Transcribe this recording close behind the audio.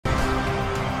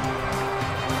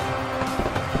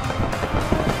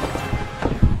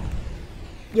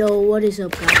Yo, what is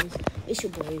up, guys? It's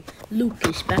your boy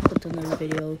Lucas back with another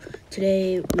video.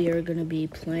 Today we are gonna be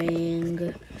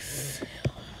playing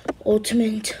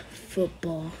Ultimate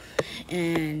Football,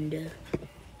 and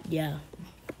yeah,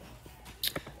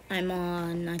 I'm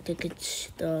on. I think it's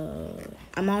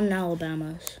I'm on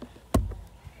Alabama's.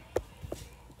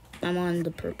 I'm on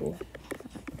the purple.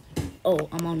 Oh,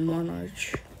 I'm on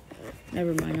Monarch.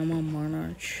 Never mind, I'm on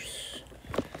Monarch.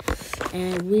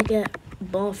 And we get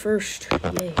ball first.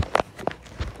 Yay.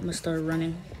 I'm gonna start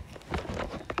running.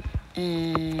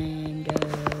 And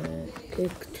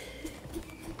kicked.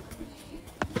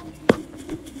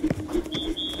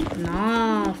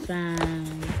 Nah,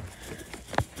 fam.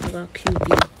 I got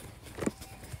QB.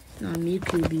 Not me,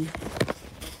 QB.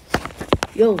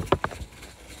 Yo.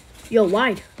 Yo,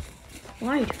 wide.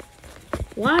 Wide.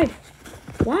 Wide.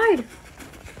 Wide.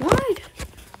 Wide.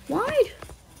 Wide.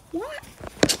 What?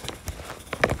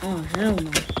 Oh, hell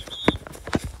no.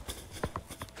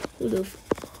 Who the fuck?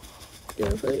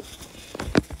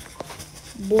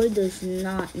 Boy does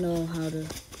not know how to.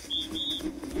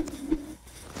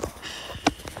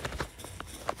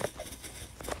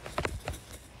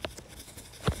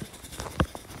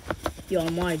 Yo,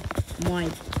 I'm wide. I'm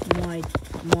wide. I'm wide.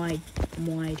 I'm wide. I'm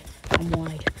wide. I'm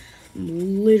wide.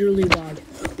 I'm literally wide.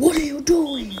 What are you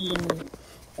doing, bro?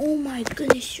 Oh my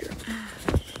goodness, your ass.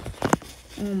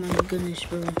 Oh my goodness,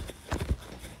 bro.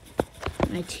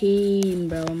 My team,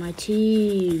 bro. My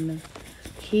team.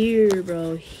 Here,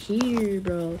 bro. Here,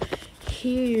 bro.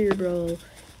 Here, bro.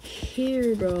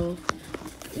 Here, bro.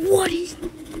 What is...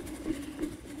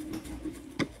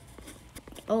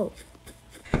 Oh.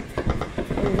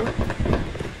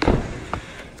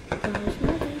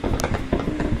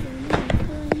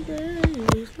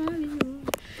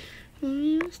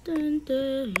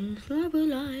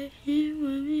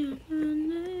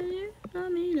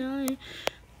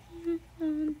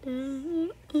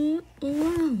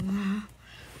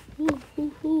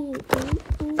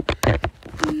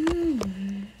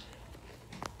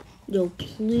 Yo,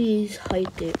 please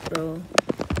hike it, bro.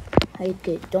 Hike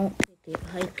it, don't kick it,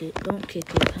 hike it, don't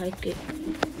kick it, hike it.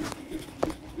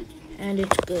 And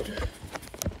it's good.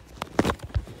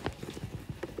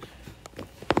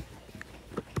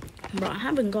 Bro, I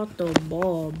haven't got the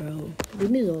ball, bro.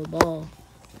 Give me the ball.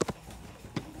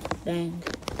 Dang.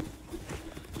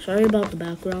 Sorry about the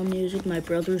background music. My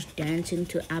brother's dancing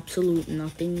to absolute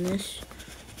nothingness.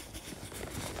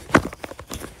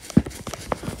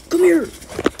 Come here!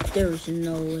 There's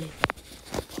no way.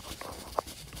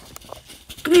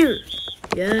 Come here!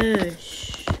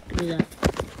 Yes! Give me that.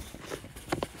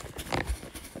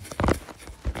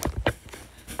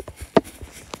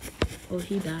 Oh,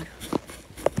 he bad.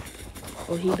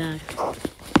 Oh, he bad.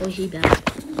 Oh, he bad.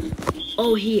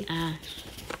 Oh, he ass.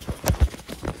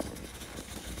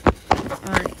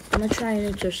 Alright, I'm gonna try and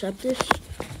intercept this.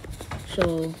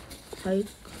 So, hike.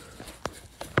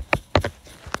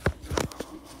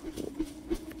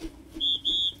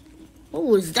 What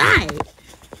was that?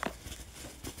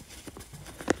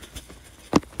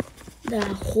 That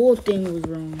whole thing was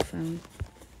wrong, fam.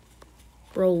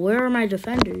 Bro, where are my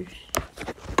defenders?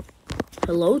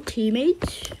 Hello,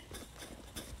 teammates?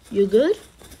 You good?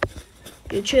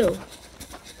 You chill.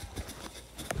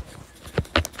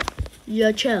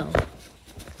 You chill.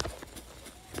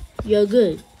 You're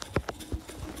good.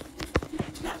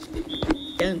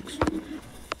 Thanks.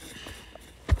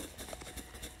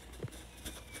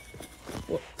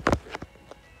 What?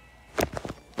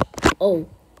 Oh.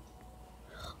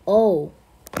 Oh.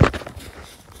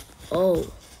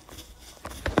 Oh.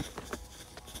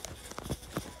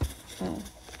 Oh.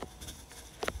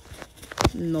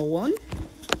 No one?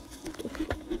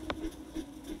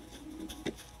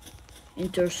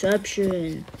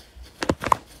 Interception.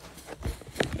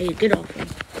 Hey, get off him.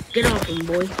 Get off him,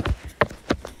 boy.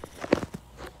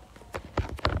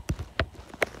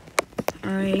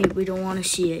 Alright, we don't want to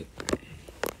see it.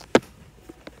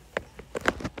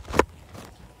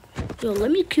 Yo,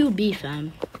 let me QB,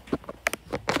 fam.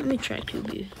 Let me try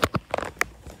QB.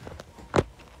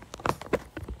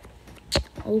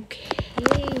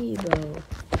 Okay, bro.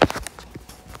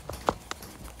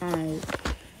 Alright.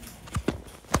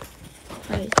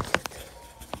 Alright.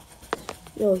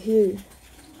 Yo, here.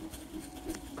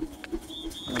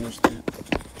 Where's that?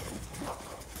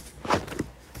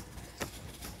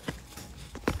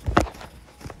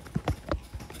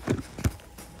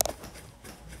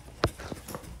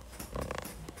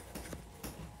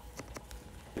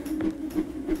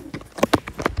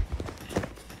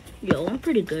 Yo, I'm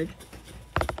pretty good.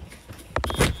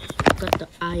 Got the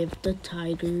eye of the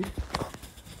tiger.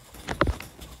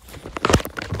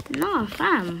 Nah,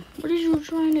 fam. What are you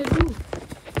trying to do?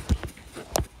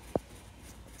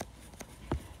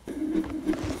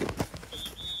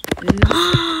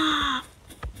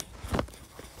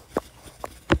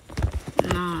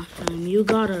 Nah, fam, you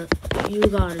gotta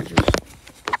just,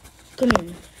 come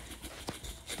here.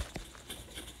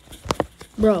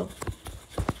 Bro.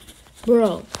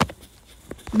 Bro.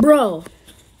 Bro.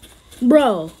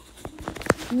 Bro.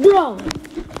 Bro.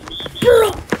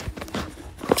 Bro.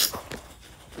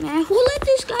 Man, who let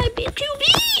this guy be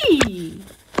QB?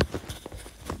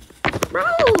 Bro,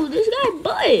 this guy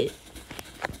butt.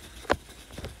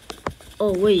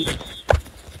 Oh, wait.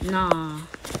 Nah.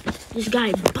 This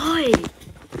guy butt.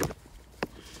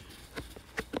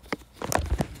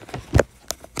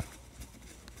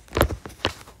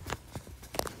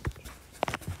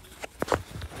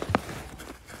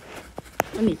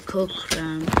 Let me cook,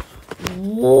 fam.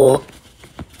 Whoa.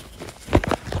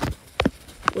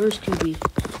 Where's QB?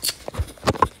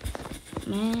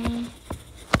 Man.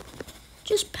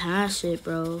 Just pass it,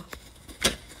 bro.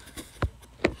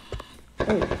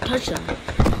 Oh, touchdown.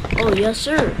 Oh, yes,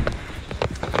 sir.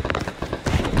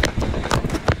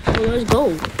 Oh, let's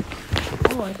go.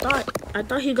 Oh, I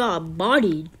thought he got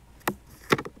bodied.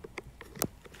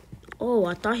 Oh,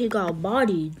 I thought he got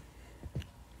bodied.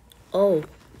 Oh,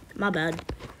 my bad.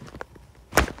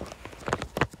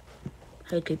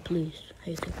 Hey, kid, please.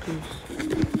 Hey, kid, please.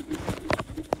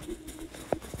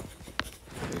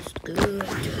 It's good.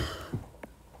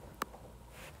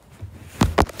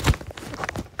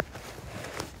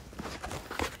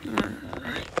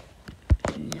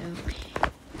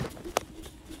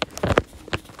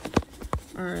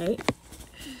 Alright.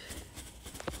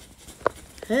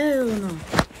 Hell no.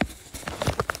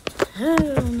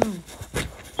 Hell no.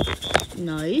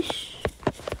 Nice.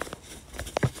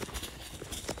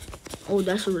 Oh,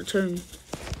 that's a return.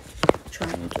 Try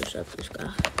and intercept this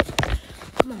guy.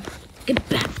 Come on. Get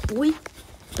back, boy.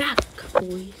 Back,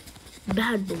 boy.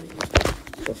 Bad boy.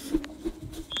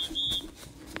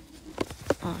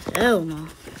 Oh, hell no.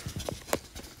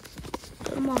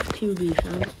 Get him off QB,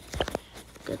 fam.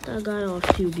 Get that guy off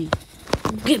QB.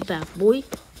 Get back, boy.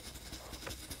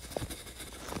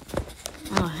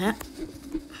 Oh, heck.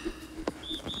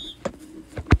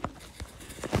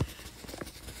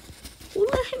 Who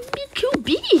let him be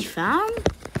QB, fam?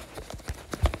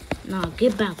 Nah,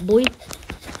 get back, boy.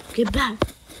 Get back.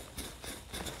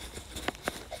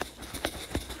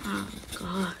 Oh,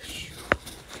 gosh.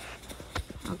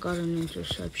 I got an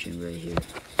interception right here.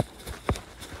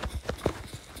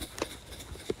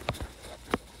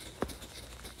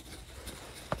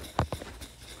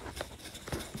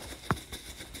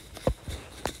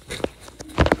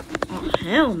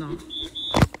 Hell no.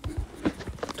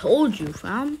 Told you,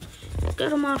 fam.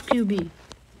 Get him off QB.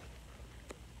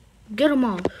 Get him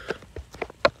off.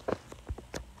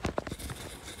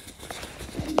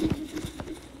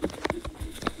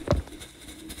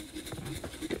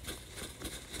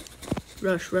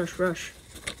 Rush, rush, rush.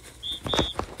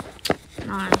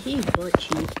 Nah, he butt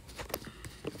cheap.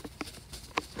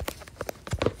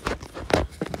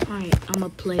 Alright, I'ma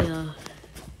play a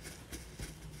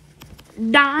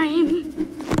dime.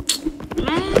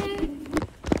 Man.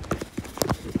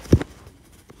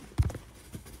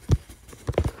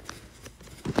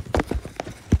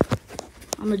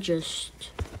 I'ma just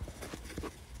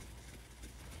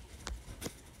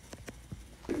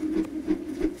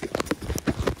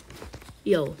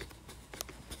Yo.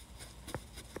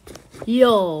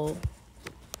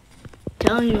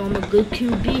 Telling you I'm a good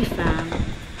QB, fam.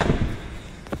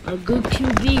 A good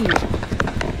QB.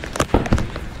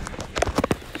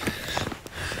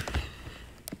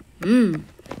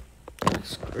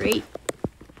 That's great.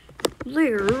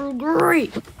 They're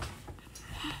great.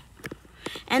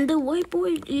 And the white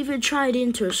boy even tried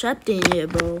intercepting it,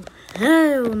 bro.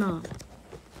 Hell no.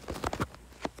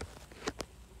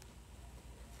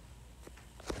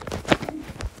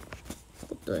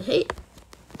 What the heck?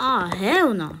 Ah,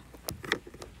 hell no.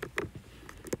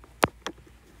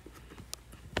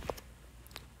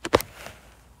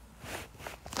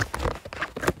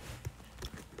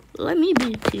 Let me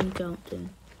be team captain.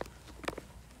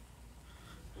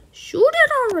 Shoot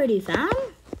it already, fam.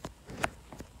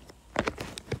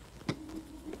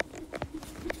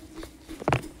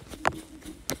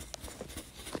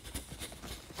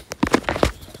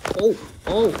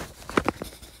 Oh.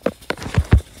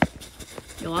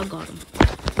 Yo, I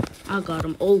got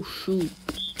him. Oh, shoot.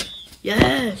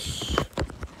 Yes.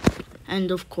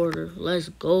 End of quarter. Let's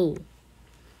go.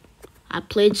 I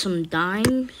played some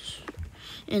dimes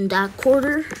in that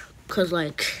quarter. Because,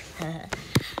 like,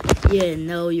 yeah,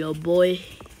 no, your boy.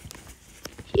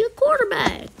 He a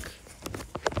quarterback.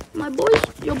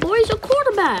 Your boy's a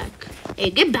quarterback.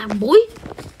 Hey, get back, boy.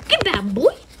 Get back,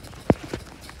 boy.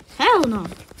 Hell no.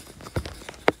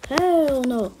 Hell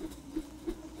no.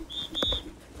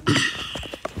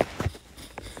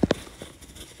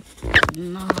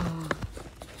 No.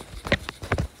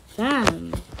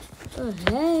 Fam. What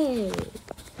the heck?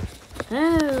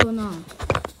 Hell no.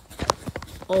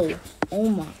 Oh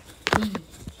my goodness.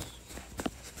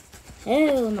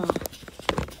 Hell no.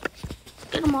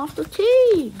 Get him off the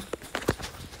team.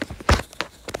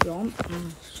 Yo, I'm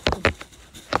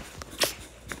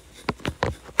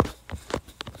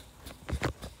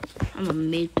gonna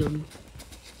make him.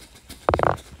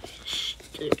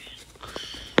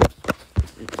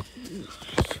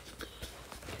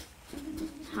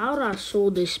 How would I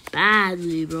sell this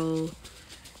badly, bro?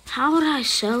 How would I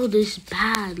sell this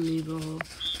badly, bro?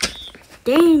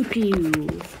 Thank you.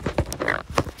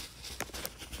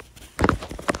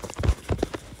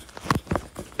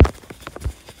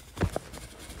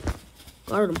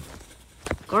 Guard him.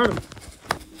 Guard him.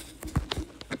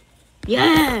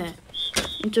 Yeah!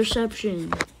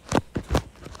 Interception.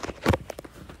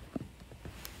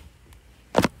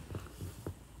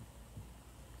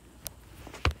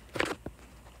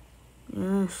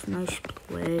 Yes, nice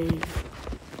play.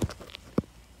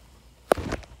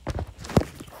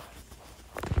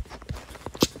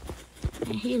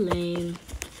 And he lame.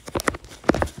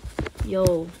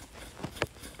 Yo.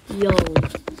 Yo.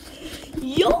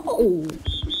 Yo!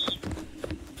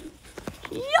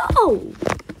 Yo!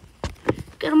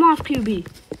 Get him off, QB.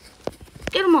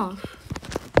 Get him off.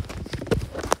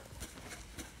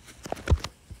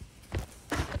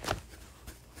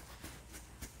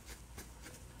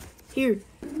 Here.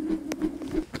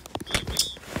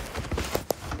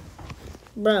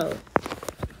 Bro.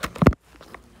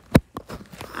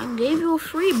 I gave you a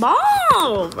free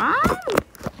ball, right?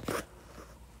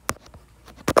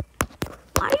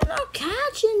 Why are you not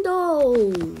catching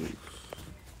those?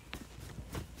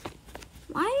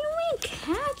 Why you ain't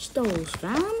catch those,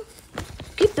 fam?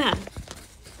 Get back.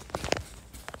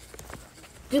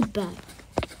 Get back.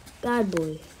 Bad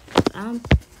boy. Fam.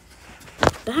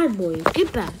 Bad boy.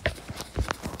 Get back.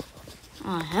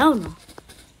 Oh, hell no.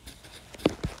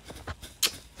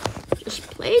 Just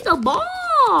play the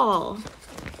ball.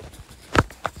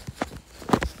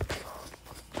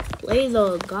 Play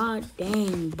the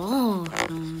goddamn ball,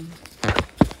 man.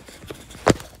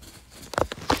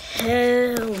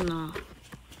 Hell no.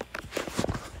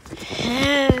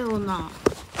 Hell no.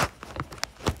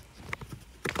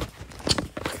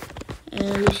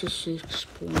 At least it's 6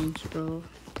 points, bro.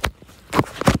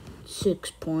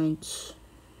 6 points.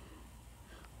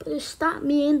 But it stopped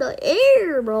me in the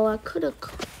air, bro. I could have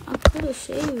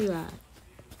saved that.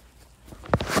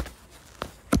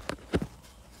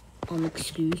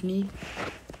 Excuse me.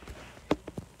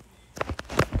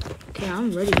 Okay,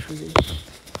 I'm ready for this.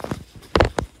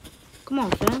 Come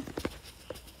on, fam.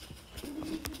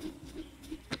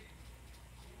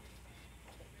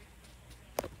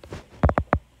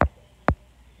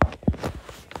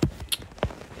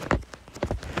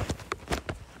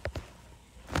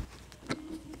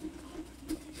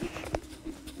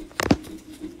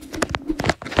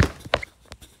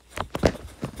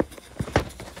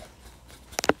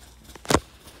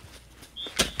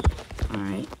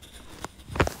 Alright.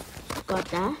 Got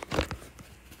that.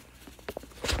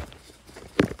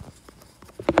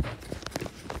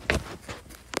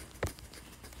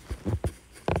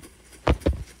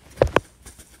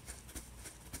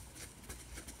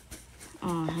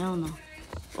 Oh, hell no.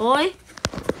 Oi!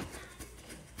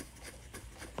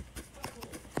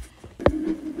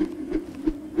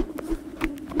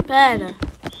 Better.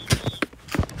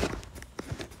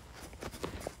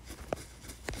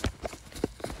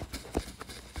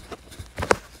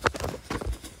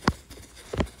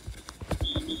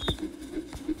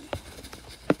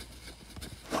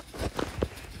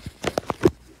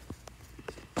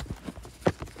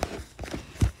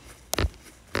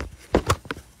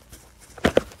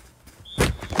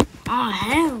 Oh,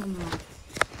 hell no.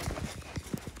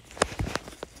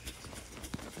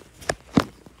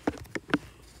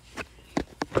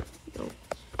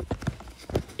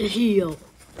 Yo.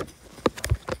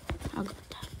 I got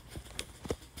that.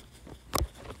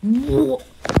 Whoa.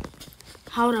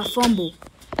 How'd I fumble?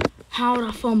 How'd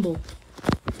I fumble?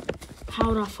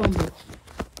 How'd I fumble?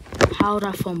 How'd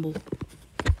I fumble?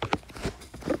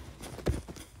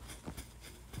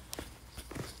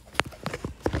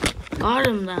 Got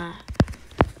him there.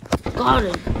 Got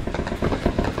him.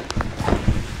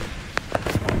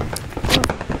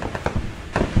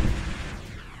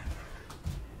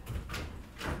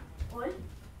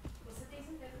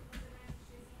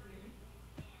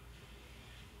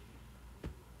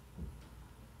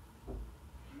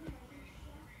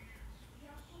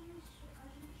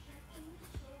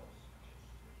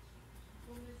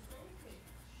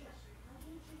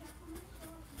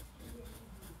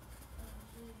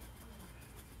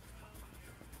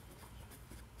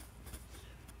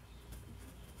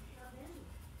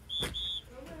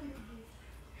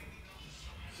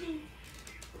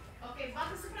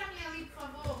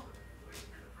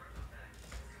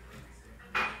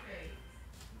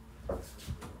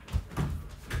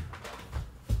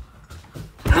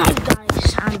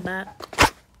 back.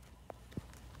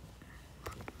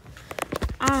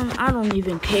 I don't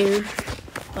even care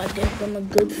if I give them a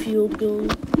good field goal.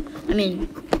 I mean,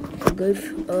 a good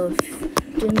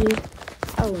thingy.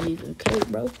 I don't even care,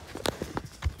 bro.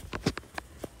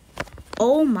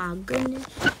 Oh my goodness.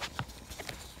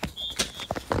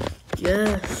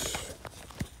 Yes.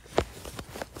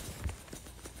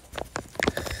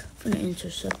 I'm gonna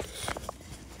intercept this.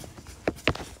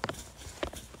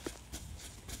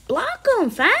 Block him,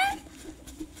 fam.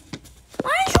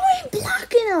 Why you ain't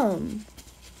blocking him?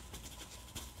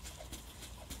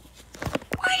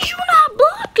 Why you not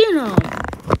blocking him?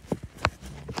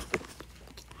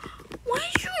 Why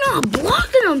you not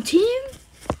blocking him, team?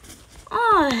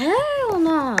 Oh, hell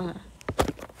nah.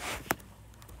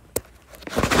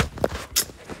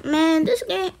 Man, this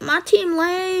game, my team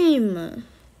lame.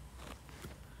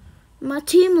 My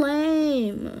team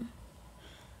lame.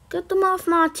 Get them off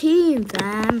my team,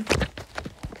 fam.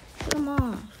 Get them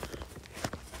off.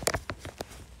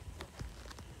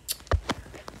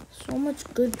 So much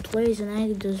good plays and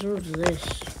I deserve this.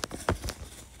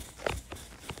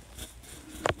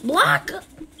 Block!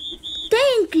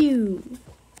 Thank you!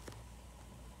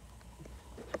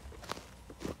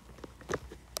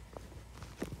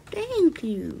 Thank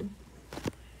you.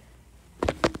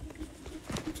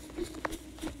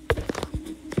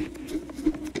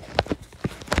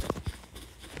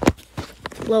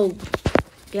 Whoa.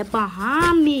 Get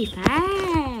behind me,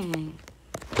 fam.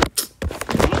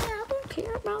 I don't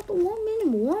care about the 1 minute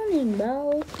warning,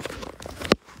 bro.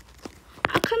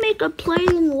 I can make a play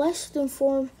in less than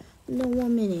 1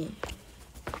 minute.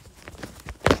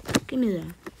 Give me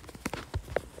that.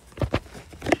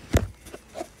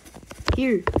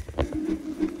 Here.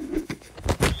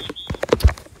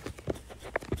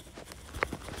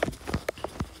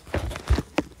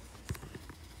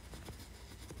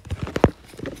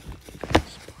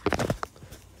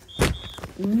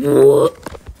 What?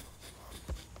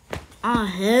 Ah,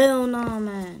 hell no,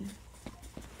 man.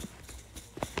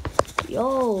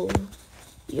 Yo.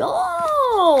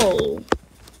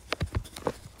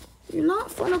 You're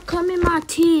not gonna come in my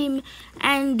team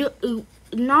and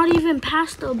not even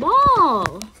pass the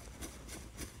ball.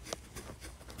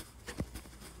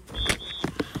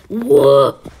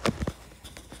 What?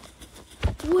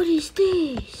 What is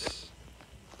this?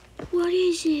 What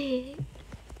is it?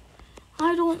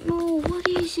 I don't know. What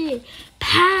is it?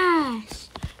 Pass.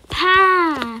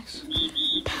 Pass.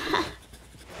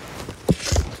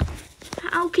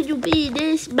 How could you be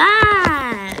this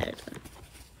bad?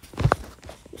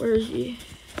 Where is he?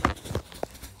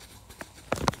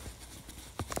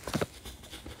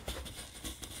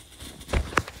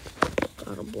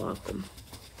 Gotta block him.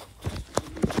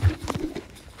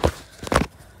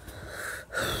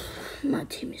 My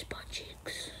team is butt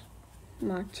cheeks.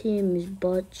 My team is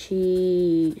butt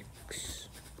cheeks.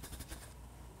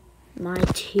 My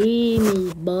team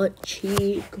is butt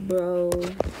cheek, bro.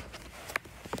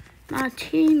 My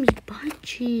team is butt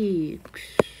cheeks.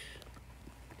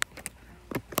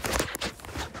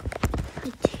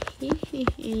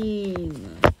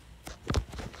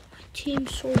 My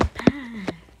team's so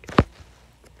bad.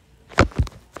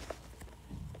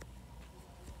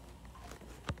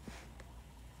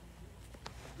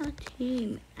 My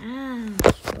team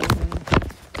ass, bro.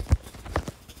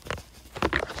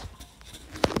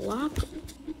 Block.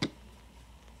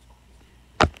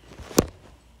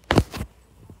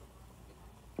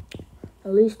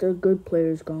 At least their good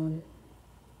players gone.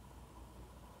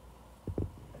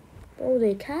 Oh,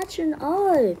 they catching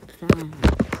up, fam.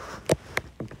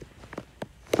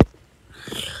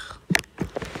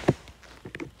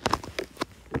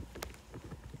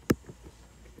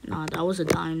 Nah, that was a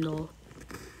dime though.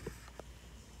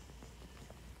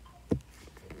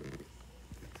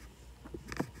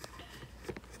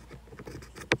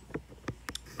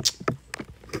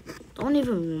 Don't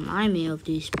even remind me of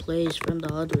these plays from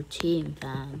the other team,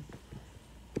 fam.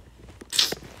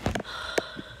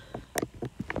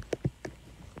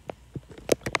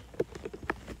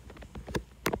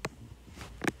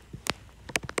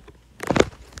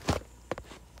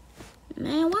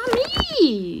 Man, why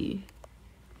me?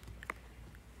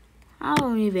 I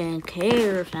don't even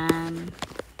care, fam.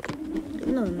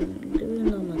 Giving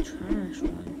them a trash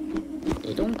one.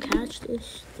 They don't catch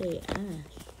this, they ass.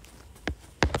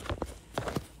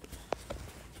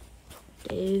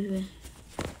 They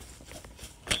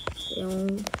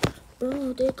don't.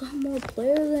 Bro, they got more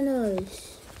players than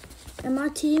us. And my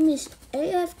team is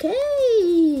AFK.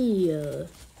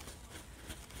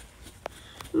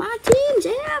 My team's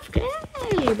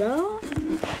AFK, bro.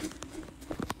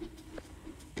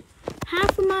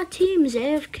 Half of my team is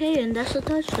AFK, and that's a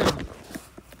touchdown.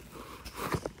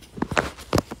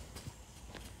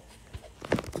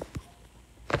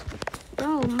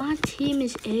 my team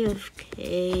is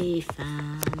AFK,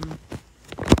 fam.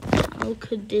 How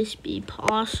could this be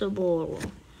possible?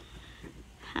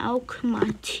 How can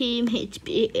my teammates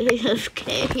be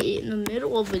AFK in the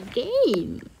middle of a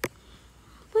game?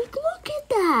 Like, look at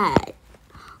that.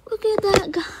 Look at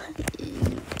that guy.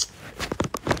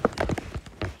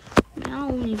 I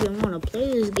don't even want to play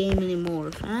this game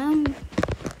anymore, fam.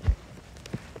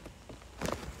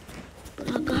 But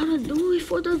I gotta do it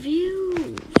for the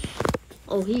views.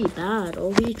 Oh, he bad.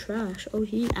 Oh, he trash. Oh,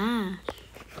 he ass.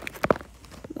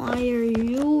 Why are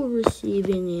you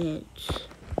receiving it?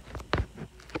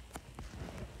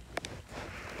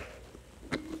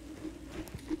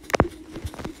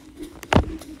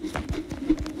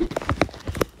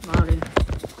 Got him.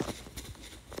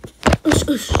 Ush,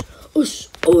 ush, ush,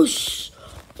 ush.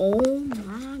 Oh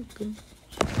my goodness.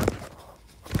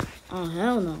 Oh,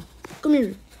 hell no. Come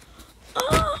here.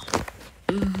 Oh.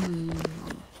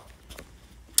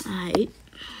 Alright.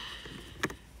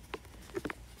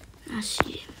 I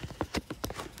see.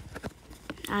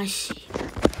 I see.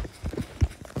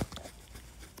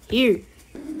 Here.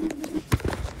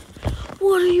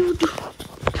 What are you doing?